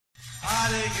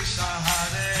Hare Krishna,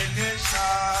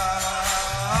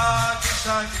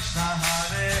 Krishna Krishna,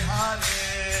 Hare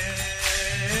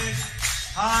Hare,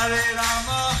 Hare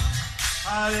Rama,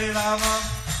 Rama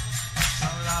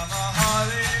Rama,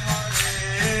 Hare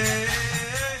Hare.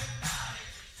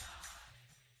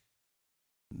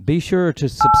 Be sure to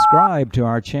subscribe to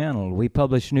our channel. We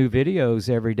publish new videos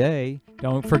every day.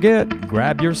 Don't forget,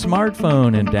 grab your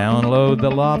smartphone and download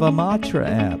the Lava Matra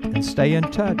app and stay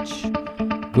in touch.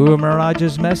 Guru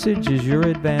Maharaj's message is your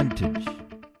advantage.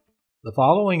 The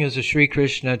following is a Sri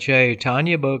Krishna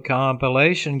Chaitanya book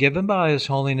compilation given by His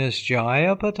Holiness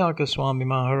Jaya Pataka Swami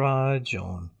Maharaj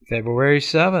on February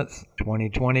 7th,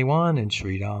 2021 in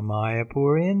Sri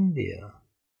Mayapur, India.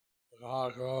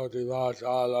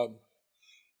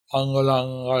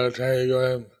 Angalang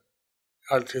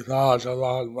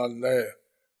Mande,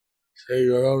 Sri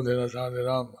Guru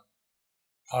Dinasandinam,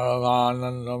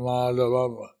 Paramananda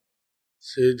Madhavam,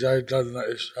 Sri Chaitanya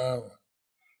Isham,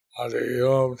 Hare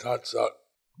Om Tat Sat.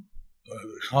 The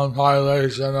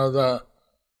compilation of the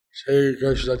Sri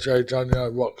Krishna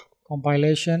Chaitanya book.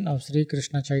 Compilation of Sri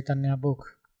Krishna Chaitanya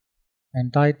book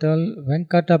entitled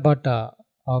Veṅkaṭa Bhaṭṭa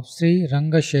of Sri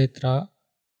Rangashetra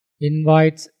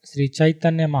invites Sri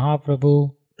Chaitanya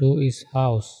Mahaprabhu to his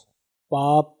house.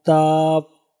 Paptap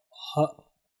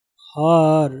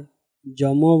har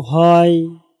jamo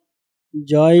bhai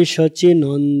jai sachi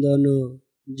nandana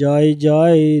jai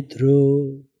jai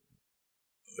dhru.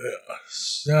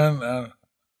 Sin and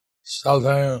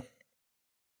suffering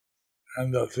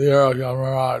and the fear of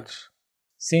Yamaraj.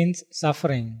 Sins,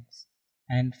 sufferings,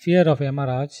 and fear of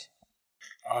Yamaraj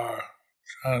are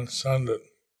transcended.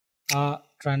 All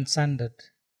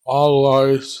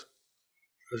glories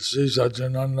to Sri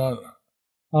Satchidananda.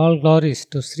 All glories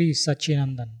to Sri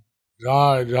Satchidananda.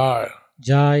 Jai Jai.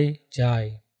 Jai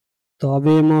Jai.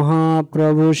 Tabe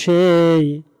Mahaprabhu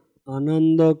sei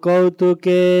ananda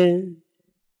kautuke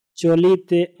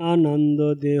cholite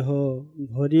ananda deho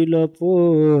bharilo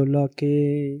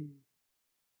polake.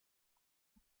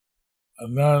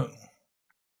 And then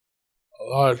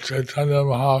Lord Chaitanya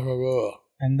Mahaprabhu.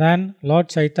 And then Lord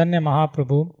Chaitanya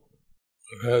Mahaprabhu,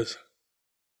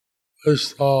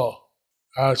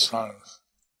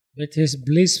 with his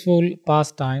blissful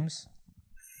pastimes,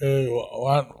 he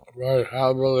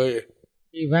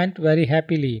went very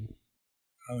happily,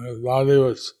 and his body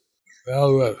was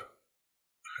filled with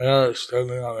hair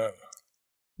standing on it.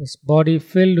 His body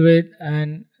filled with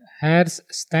and hairs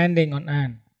standing on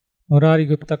end. Murari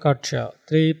Gupta Kaksha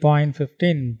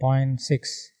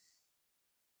 3.15.6.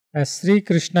 As Sri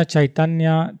Krishna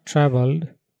Chaitanya travelled,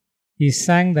 he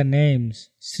sang the names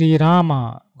Sri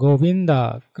Rama,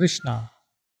 Govinda, Krishna.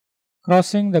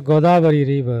 Crossing the Godavari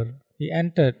river, he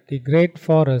entered the great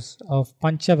forest of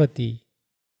Panchavati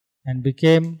and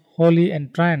became wholly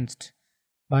entranced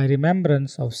by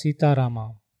remembrance of Sita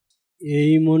Rama.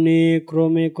 Ei mone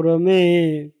krome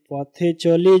krome pathe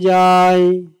choli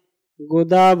jai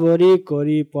Godavari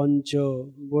kori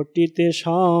pancho botite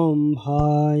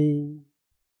sambhai.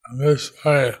 In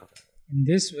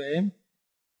this way,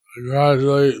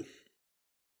 gradually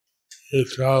he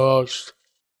traversed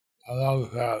along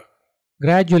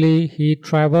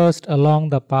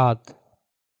the path.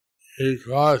 He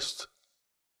crossed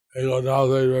the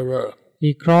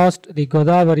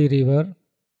Godavari river.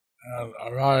 And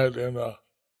arrived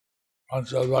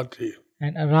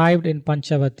in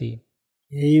Panchavati.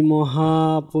 Ei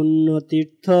Maha Punna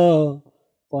Tirtha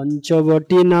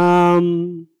Panchavati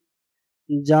Nam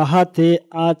Jahate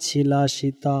achila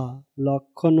Sita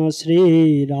Lakkhana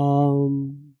Sri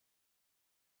Ram.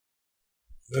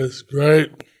 This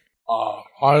great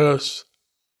pious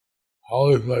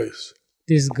holy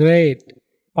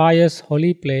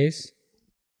place.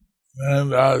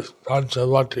 Named as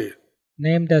Panchavati.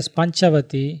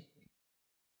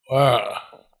 Where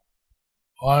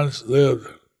once lived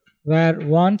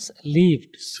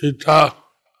Sita,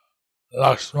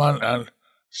 Lakshman and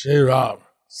Sri Ram.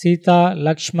 Sita,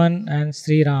 Lakshman and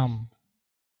Sri Ram.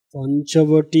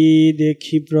 Panchavati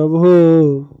dekhi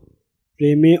Prabhu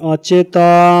preme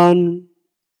achetan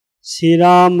Sri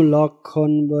Ram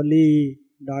Lakkhan boli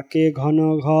dake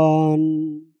ghana ghan.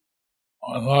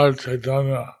 Lord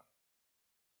Chaitanya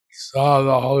saw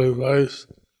the holy place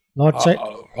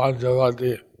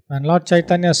Panchavati. When Lord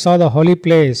Chaitanya saw the holy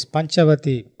place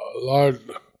Panchavati, Lord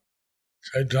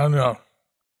Chaitanya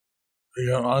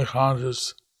became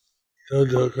unconscious due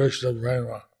to Krishna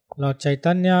Prema. Lord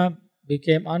Chaitanya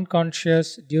became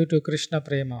unconscious due to Krishna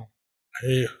Prema.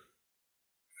 He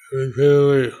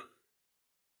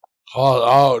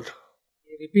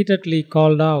repeatedly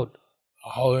called out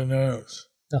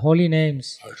the holy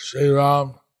names of Sri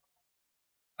Ram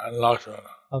and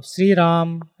Lakshmana. of Sri Ram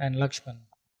and Lakshman.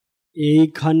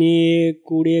 এইখানে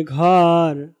কুড়ে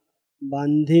ঘর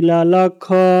বান্ধিলা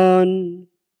লক্ষণ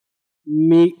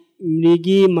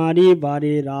মৃগী মারি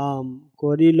বারে রাম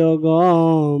করিল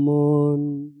গমন।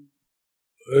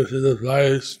 This is the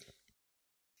place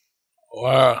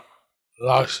where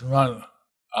Lakshman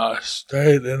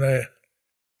stayed in a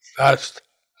thatched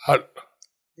hut.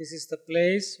 This is the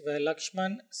place where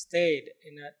Lakshman stayed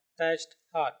in a thatched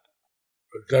hut,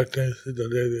 Protecting Sita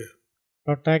Devi.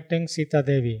 protecting Sita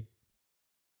Devi.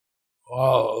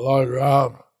 While Lord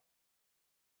Ram,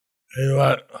 he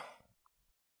went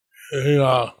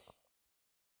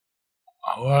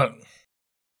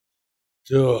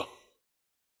to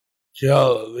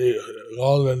kill the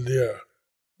golden deer.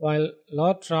 While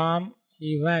Lord Ram,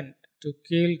 he went to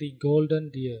kill the golden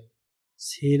deer.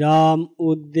 Shriram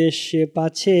উদ্দেশ্যে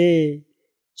পাছে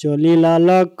চলিলা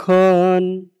লক্ষণ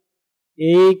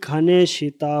এইখানে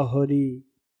Sita Hari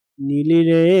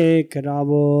নীলিরেক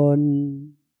Ravan.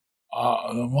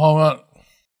 The moment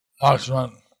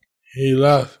Lakshman, he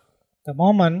left The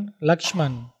moment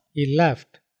Lakshman, he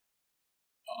left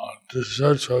to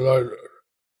search for Lord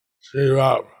Sri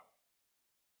Ram,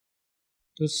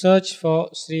 to search for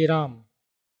Sri Ram.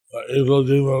 the evil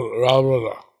demon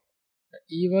Ravana The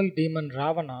evil demon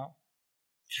Ravana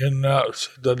kidnapped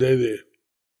Sita Devi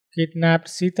kidnapped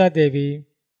Sita Devi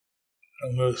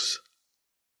in this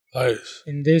place.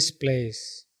 in this place.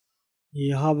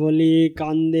 ইহা বলি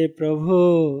কান্দে প্রভু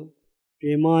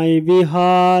প্রেমায়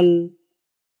বিহাল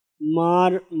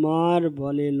মার মার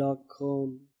বলে লক্ষণ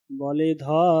বলে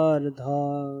ধর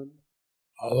ধর।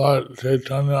 Lord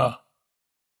Chaitanya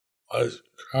was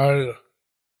crying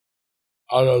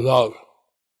out of love,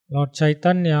 Lord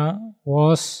Chaitanya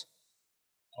was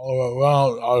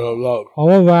overwhelmed out of love.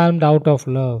 overwhelmed out of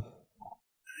love.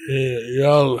 He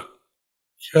yelled,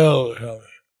 "Kill him!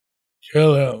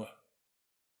 Kill him!"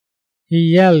 He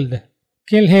yelled,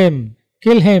 "Kill him!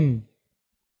 Kill him!"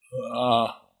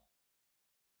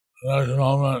 Next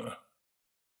moment,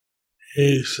 he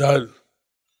said,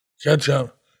 "Catch him!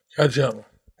 Catch him!"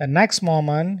 The next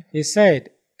moment he said,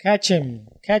 "Catch him!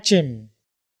 Catch him!"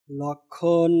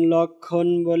 লক্ষণ লক্ষণ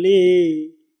বলি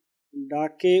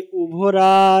ডাকে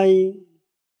উভরাই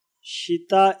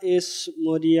Sita S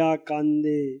মরিয়া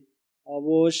কান্দে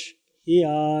অবশ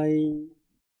হিয়াই।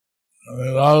 And he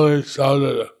loudly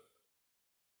shouted,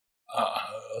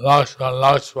 "Lakshman,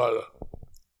 Lakshman!"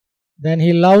 Then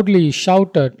he loudly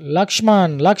shouted, "Lakshman!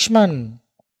 Lakshman!"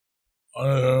 When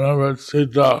he remembered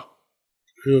Sita,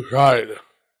 he cried,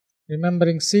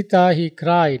 Remembering Sita, he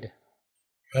cried,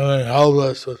 feeling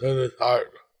helpless within his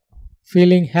heart.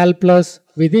 feeling helpless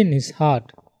within his heart.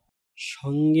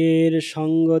 সঙ্গের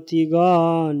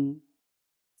সঙ্গতিগণ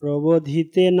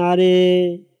প্রবোধিতে নারে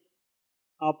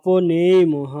আপনেই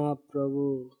মহাপ্রভু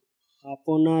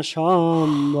আপনা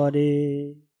সম্বরে।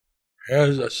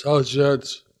 His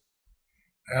associates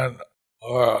and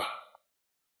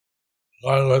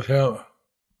going with him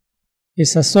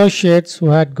His associates who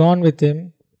had gone with him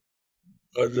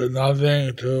but did nothing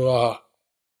to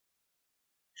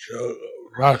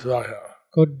pacify him.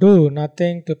 could do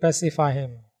nothing to pacify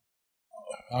him.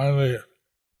 Finally,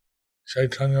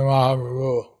 Chaitanya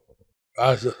Mahaprabhu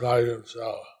pacified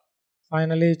himself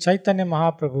Finally, Chaitanya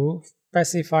Mahaprabhu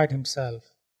pacified himself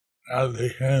and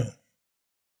became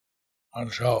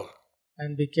controlled.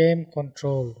 and became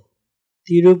controlled.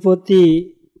 Tirupati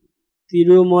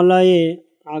তিরুমলায়ে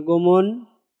আগমন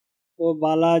ও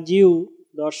বালাজিউ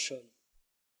দর্শন।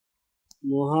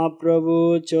 মহাপ্রভু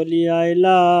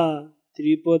চলিয়াইলা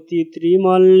ত্রিপতি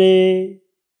ত্রিমল্লে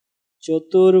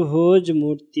চতুর্ভুজ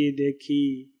মূর্তি দেখি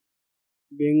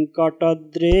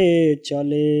বেঙ্কটদ্রে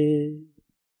চলে।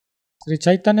 Sri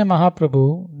Chaitanya Mahaprabhu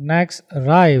next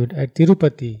arrived at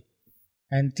Tirupati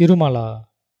and Tirumala,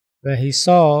 where he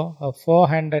saw a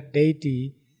four-handed deity.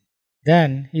 Then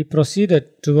he proceeded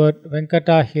toward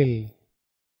Veṅkaṭa hill.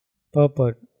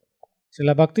 Purport: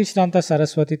 Srila Bhaktisiddhanta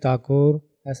Saraswati Thakur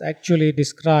has actually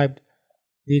described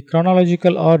the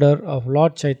chronological order of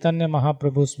Lord Chaitanya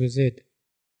Mahaprabhu's visit.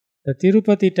 The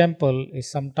Tirupati temple is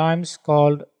sometimes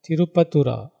called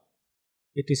Tirupatura.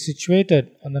 It is situated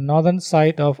on the northern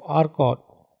side of Arcot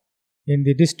in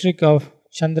the district of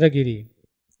Chandragiri.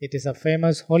 It is a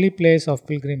famous holy place of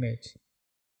pilgrimage.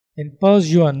 In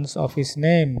pursuance of his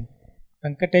name,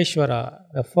 Venkateshwara,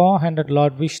 the four-handed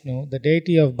Lord Vishnu, the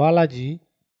deity of Balaji,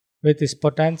 with his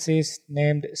potencies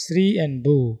named Sri and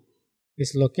Bhu,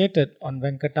 is located on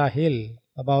Veṅkaṭa hill,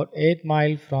 about 8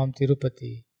 miles from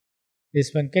Tirupati. This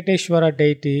Venkateshwara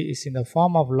deity is in the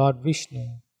form of Lord Vishnu,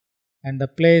 and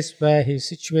the place where he is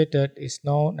situated is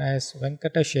known as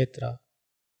Venkata Kshetra.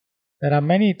 There are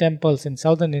many temples in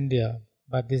southern India,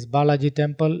 but this Balaji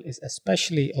temple is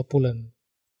especially opulent.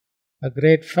 A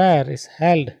great fair is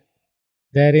held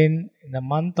therein in the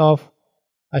month of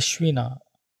Ashwina,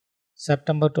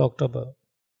 September to October.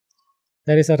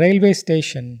 There is a railway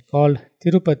station called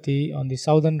Tirupati on the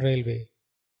southern railway.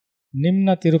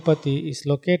 Nimna Tirupati is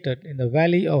located in the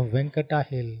valley of Veṅkaṭa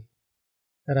hill.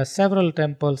 There are several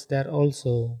temples there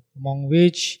also, among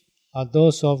which are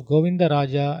those of Govinda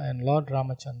Raja and Lord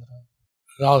Ramachandra.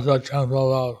 There's also a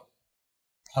temple of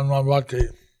Padmavati.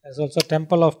 There's also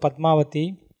temple of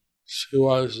Padmavati. She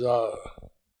was the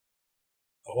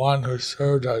one who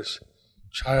served as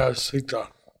Chaya Sita.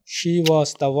 She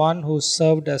was the one who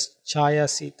served as Chaya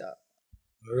Sita.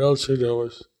 The real Sita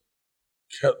was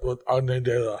kept with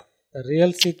Agnideva. The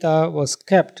real Sita was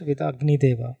kept with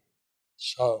Agnideva.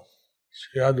 So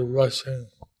she had the blessing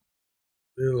to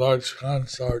be Lord's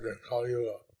consort in Kali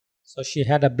Yuga. So she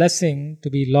had a blessing to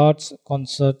be Lord's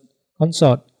consort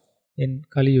in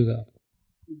Kali Yuga.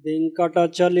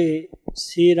 বেঙ্কটাচলে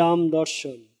Shriram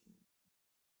দর্শন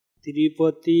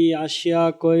তিরুপতি আসিয়া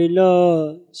কইল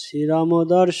শ্রীরাম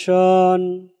দর্শন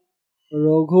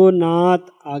রঘুনাথ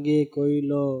আগে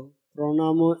কইল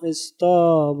প্রণাম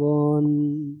স্তবন.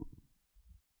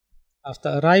 After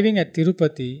arriving at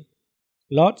Tirupati,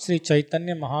 Lord Sri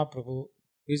Chaitanya Mahaprabhu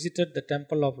visited the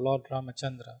temple of Lord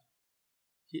Ramachandra.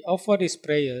 He offered his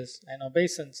prayers and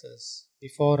obeisances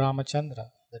before Ramachandra,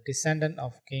 the descendant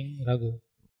of King Raghu.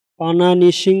 পানা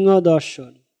নৃসিংহ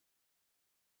দর্শন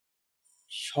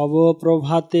সব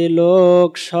প্রভাতে লোক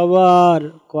সবার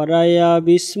করাইয়া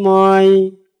বিস্ময়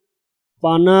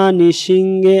পানা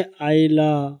নৃসিংহে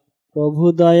আইলা প্রভু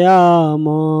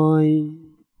দয়াময়.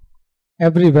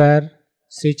 Everywhere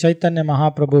Sri Chaitanya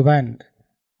Mahaprabhu went,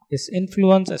 his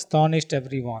influence astonished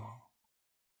everyone.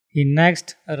 He next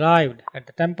arrived at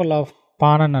the temple of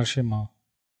Pana Narsimha.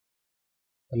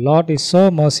 The Lord is so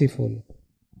merciful.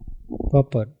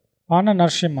 Purport: Pana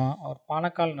Narsimha or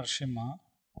Panakal Narsimha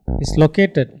is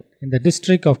located in the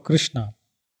district of Krishna,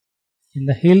 in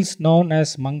the hills known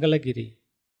as Mangalagiri,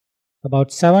 about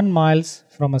 7 miles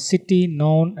from a city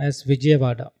known as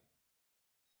Vijayawada.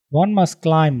 One must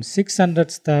climb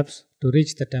 600 steps to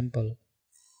reach the temple.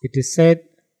 It is said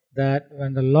that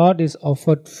when the Lord is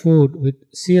offered food with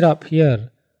syrup here,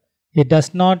 he does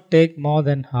not take more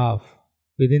than half.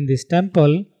 Within this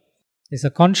temple is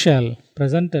a conch shell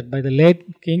presented by the late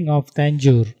king of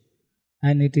Tanjore,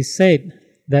 and it is said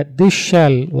that this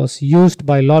shell was used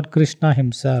by Lord Krishna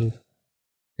himself.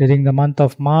 During the month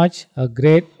of March, a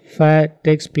great fair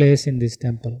takes place in this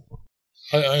temple.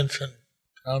 An ancient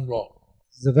temple.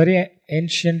 It's a very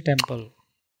ancient temple.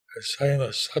 It's saying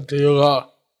the Satya Yuga,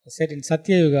 They said in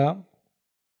Satya Yuga,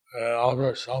 they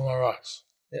offer samaras.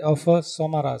 they offer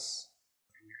somaras.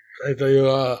 Treta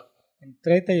Yuga, In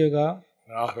Treta Yuga,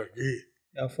 they offer ghee.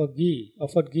 they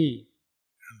offered ghee.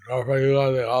 In Dwapara Yuga,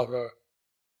 they offer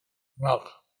milk.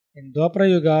 In Dwapara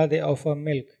Yuga, they offer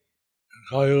milk. In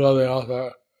Kali Yuga, they offer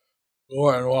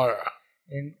gur and water.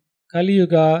 In Kali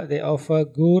Yuga, they offer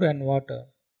gur and water.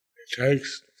 He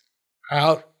takes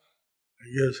half and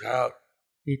gives half.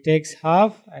 He takes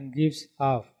half and gives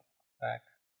half back.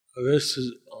 So this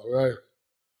is very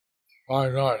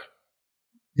far north.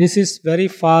 This is very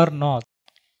far north.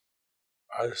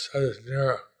 I said it's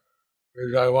near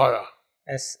Vijayawada.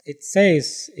 As it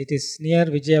says, it is near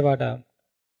Vijayawada.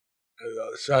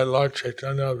 And said Lord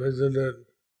Chaitanya visited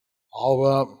all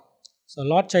of them. So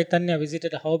Lord Chaitanya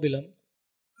visited Ahobilam.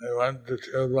 They went to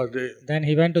Tirupati. Then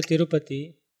he went to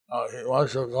Tirupati. He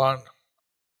must have gone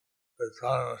to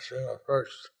Tanasingha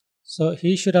first. So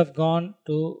he should have gone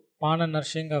to Pana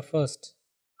Narsingha first.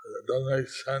 It doesn't make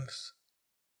sense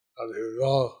that he would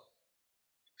go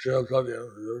to Tirupati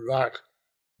and back.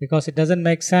 Because it doesn't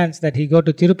make sense that he go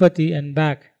to Tirupati and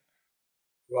back.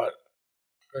 But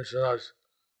Krishna's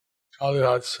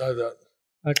Kaviraj said that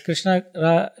But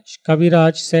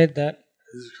Kaviraj said that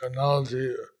his chronology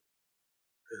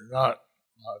is not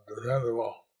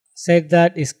defendable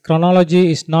his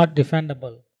chronology is not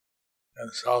defendable in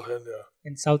South India.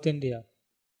 in South India.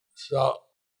 So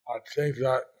I think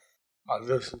that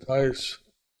this place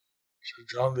should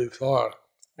come before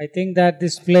I think that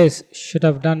this place should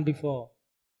have done before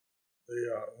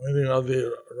the meeting of the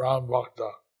Ram Bhakta.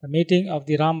 the meeting of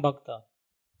the Ram Bhakta.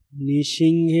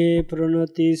 নৃসিংহে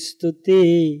প্রণতি স্তুতি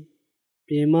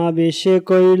প্রেমাবেশে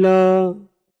কইল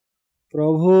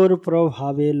প্রভুর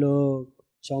প্রভাবে লোক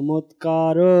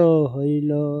চমৎকার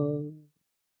হইল.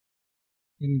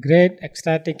 In great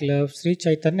ecstatic love, Sri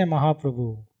Chaitanya Mahaprabhu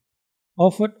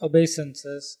offered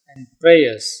obeisances and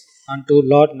prayers unto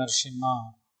Lord Narsimha.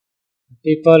 The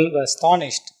people were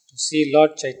astonished to see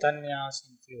Lord Chaitanya's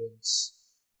influence. influence.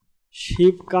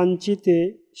 Shiva কাঞ্চিতে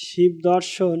Shiva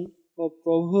দর্শন ও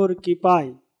প্রভুর কৃপায়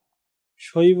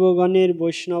শৈবগণের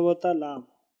বৈষ্ণবতা লাভ।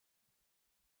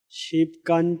 শিব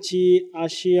কাঞ্চি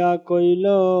আসিয়া কইল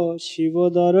শিব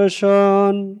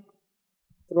দর্শন,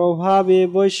 প্রভাবে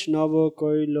বৈষ্ণব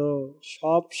কইল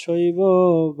সব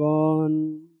শৈবগণ।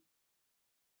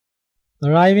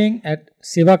 Arriving at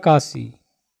Sivakasi,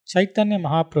 Chaitanya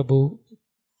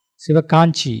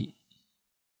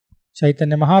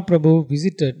Mahaprabhu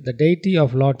visited the deity of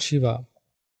Lord Shiva.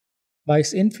 By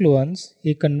his influence,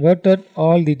 he converted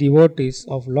all the devotees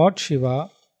of Lord Shiva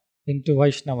into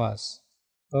Vaishnavas.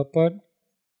 Purport: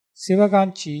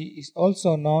 Sivakanchi is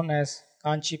also known as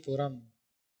Kanchipuram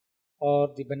or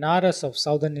the Benares of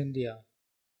southern India.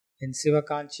 In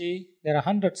Sivakanchi, there are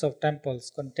hundreds of temples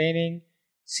containing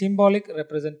symbolic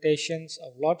representations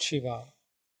of Lord Shiva,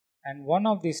 and one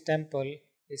of these temples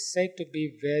is said to be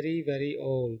very, very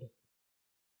old.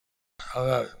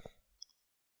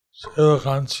 Shiva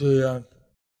Kanchi and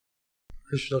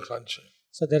Vishnu Kanchi.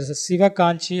 So there is a Siva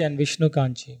Kanchi and Vishnu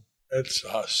Kanchi. It's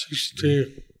 60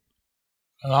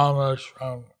 kilometers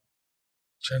from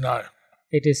Chennai.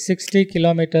 It is 60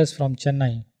 kilometers from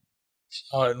Chennai.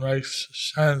 So it makes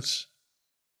sense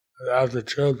that after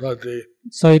Tirupati,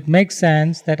 So it makes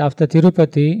sense that after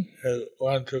Tirupati, he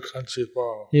went to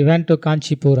Kanchipuram. he went to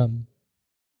Kanchipuram.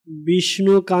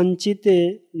 Vishnu কাঞ্চিতে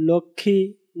Lakshmi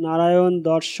Narayan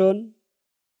দর্শন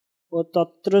ও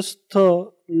তত্রস্থ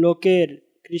লোকের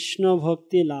কৃষ্ণ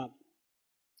ভক্তি লাভ।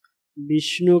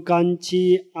 বিষ্ণু কাঞ্চি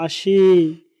আসি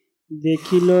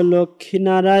দেখিল লক্ষ্মী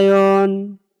নারায়ণ,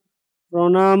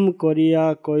 প্রণাম করিয়া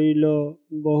কইল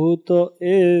বহুত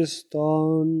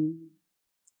স্তন।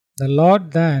 The Lord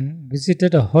then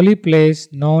visited a holy place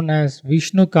known as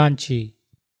Vishnu Kanchi.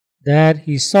 There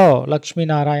he saw Lakshmi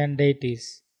Narayan deities,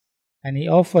 and he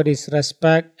offered his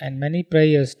respect and many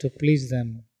prayers to please them.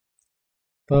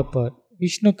 Purport: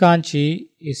 Vishnu Kanchi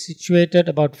is situated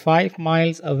about 5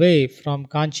 miles away from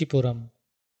Kanchipuram.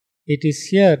 It is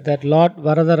here that Lord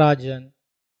Varadarajan,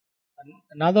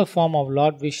 another form of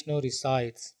Lord Vishnu,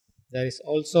 resides. There is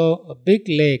also a big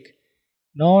lake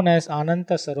known as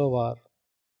Ananta Sarovar.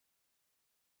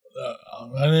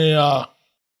 Many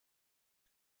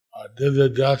Divya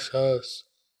Dasas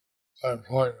are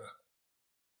important.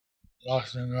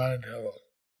 Lakshmi Narayan Temple.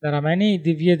 There are many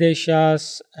Divya Deshas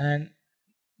and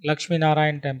Lakshmi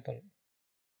Narayan temple.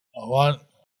 One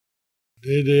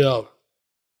deity of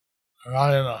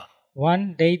Narayana One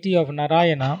deity of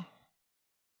Narayana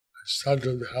is said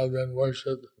to have been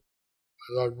worshipped by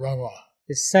Lord Brahma,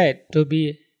 is said to be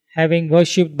having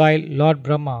worshipped by Lord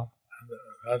Brahma,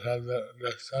 that has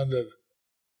descended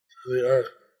to the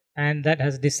earth and that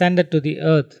has descended to the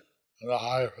earth from the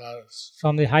higher planets.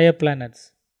 from the higher planets.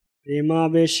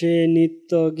 প্রেমাবেশে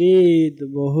নিত্য গীত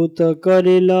বহুত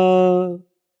করিল,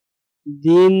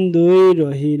 দিন দুই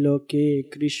রহিলকে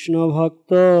কৃষ্ণ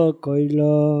ভক্ত কইল।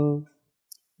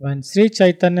 When Sri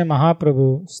Chaitanya Mahaprabhu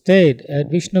stayed at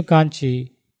Vishnu Kanchi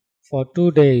for 2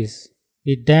 days,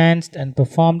 he danced and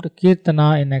performed kirtana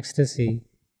in ecstasy.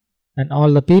 And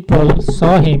all the people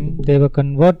saw him, they were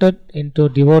converted into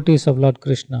devotees of Lord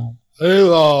Krishna.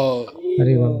 Haribo!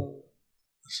 Haribo.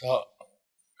 So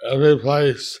every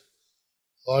place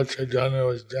Lord Chaitanya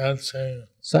was dancing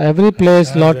So every place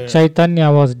Lord Chanting. Chaitanya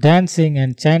was dancing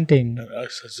and chanting in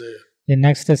ecstasy. in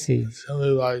ecstasy.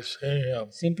 Simply by seeing him,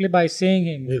 Simply by seeing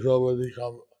him, people would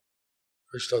become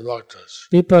Krishna Bhaktas.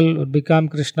 people would become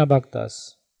Krishna Bhaktas.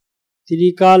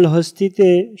 ত্রিকাল হস্তিতে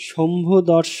Shambhu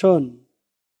দর্শন,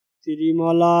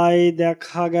 তিরিমলায়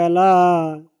দেখা গেলা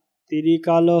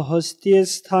ত্রিকাল হস্তি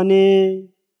স্থানে,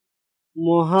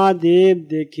 মহাদেব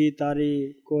দেখি তারে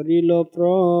করিল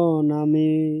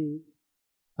প্রণামে।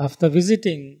 After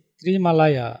visiting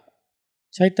Trimalaya,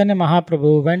 Chaitanya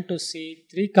Mahaprabhu went to see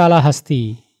Trikalahasti.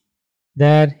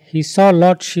 There he saw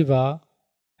Lord Shiva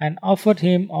and offered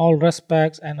him all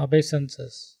respects and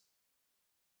obeisances.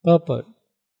 Purport: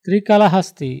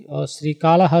 Trikalahasti or Sri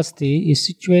Kalahasti is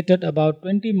situated about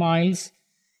 20 miles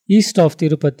east of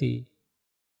Tirupati.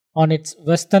 On its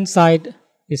western side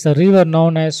is a river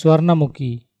known as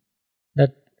Swarnamukhi.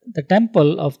 The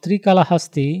temple of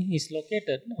Trikalahasti is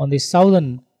located on the southern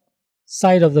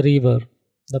side of the river.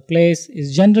 The place is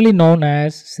generally known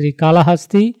as Sri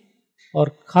Kalahasti or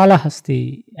Kalahasti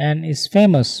and is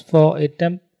famous for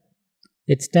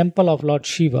its temple of Lord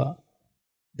Shiva.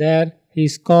 There he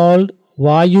is called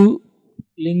Vayu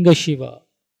Linga Shiva.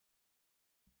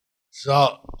 So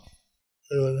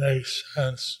it would make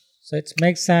sense So it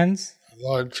makes sense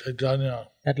Lord Chaitanya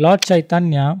that Lord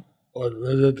Chaitanya would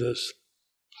visit this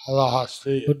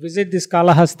Kalahasti would visit this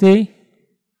Kalahasti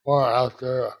or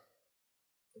after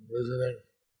visiting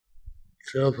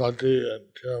Tirupati and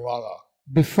Tirumala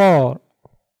before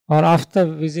or after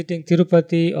visiting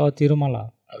Tirupati or Tirumala,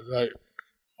 as they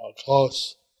are close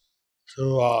to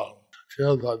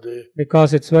Tirupati, because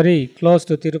it's very close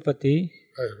to Tirupati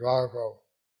very far from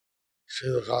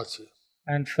Sivakasi.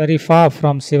 and very far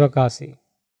from Sivakasi.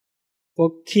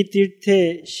 পক্ষী তীর্থে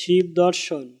শিব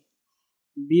দর্শন,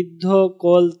 বিদ্ধ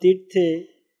কোল তীর্থে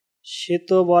শ্বেত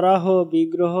বরাহ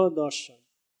বিগ্রহ দর্শন।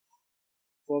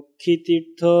 পক্ষী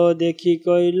তীর্থ দেখি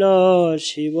কইল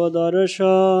শিব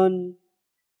দর্শন,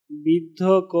 বিদ্ধ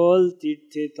কোল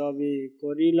তীর্থে তবে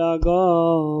করিলা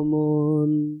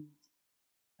গমন।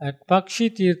 At Pakshi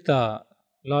Tirtha,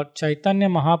 Lord Chaitanya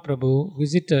Mahaprabhu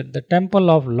visited the temple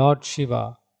of Lord Shiva.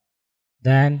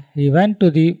 Then he went to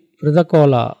the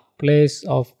Vridakola, place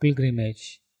of pilgrimage.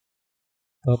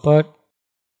 Purport: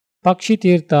 Pakshi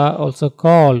Tirtha, also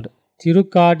called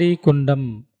Tirukadi Kundam,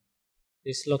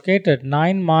 is located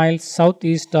 9 miles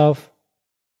southeast of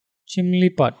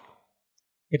Chimlipat.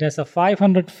 It has a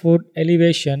 500-foot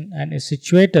elevation and is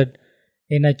situated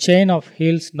in a chain of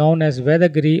hills known as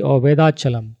Vedagiri or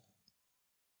Vedachalam.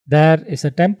 There is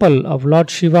a temple of Lord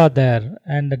Shiva there,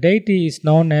 and the deity is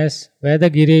known as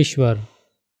Vedagireshwar.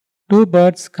 2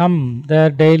 birds come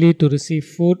there daily to receive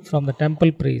food from the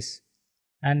temple priests,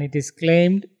 and it is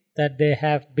claimed that they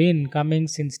have been coming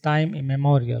since time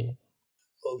immemorial.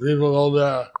 So people go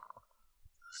there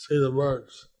to see the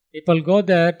birds. People go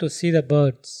there to see the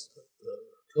birds. The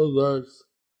 2 birds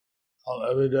come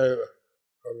every day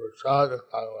from Prasad and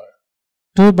fly away.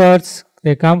 2 birds,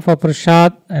 they come for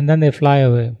prasad and then they fly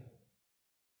away.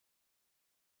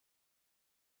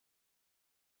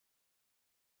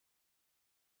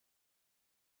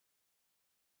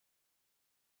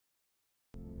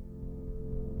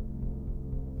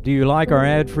 Do you like our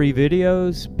ad-free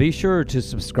videos? Be sure to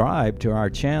subscribe to our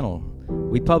channel.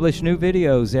 We publish new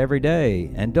videos every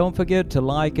day, and don't forget to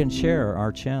like and share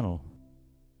our channel.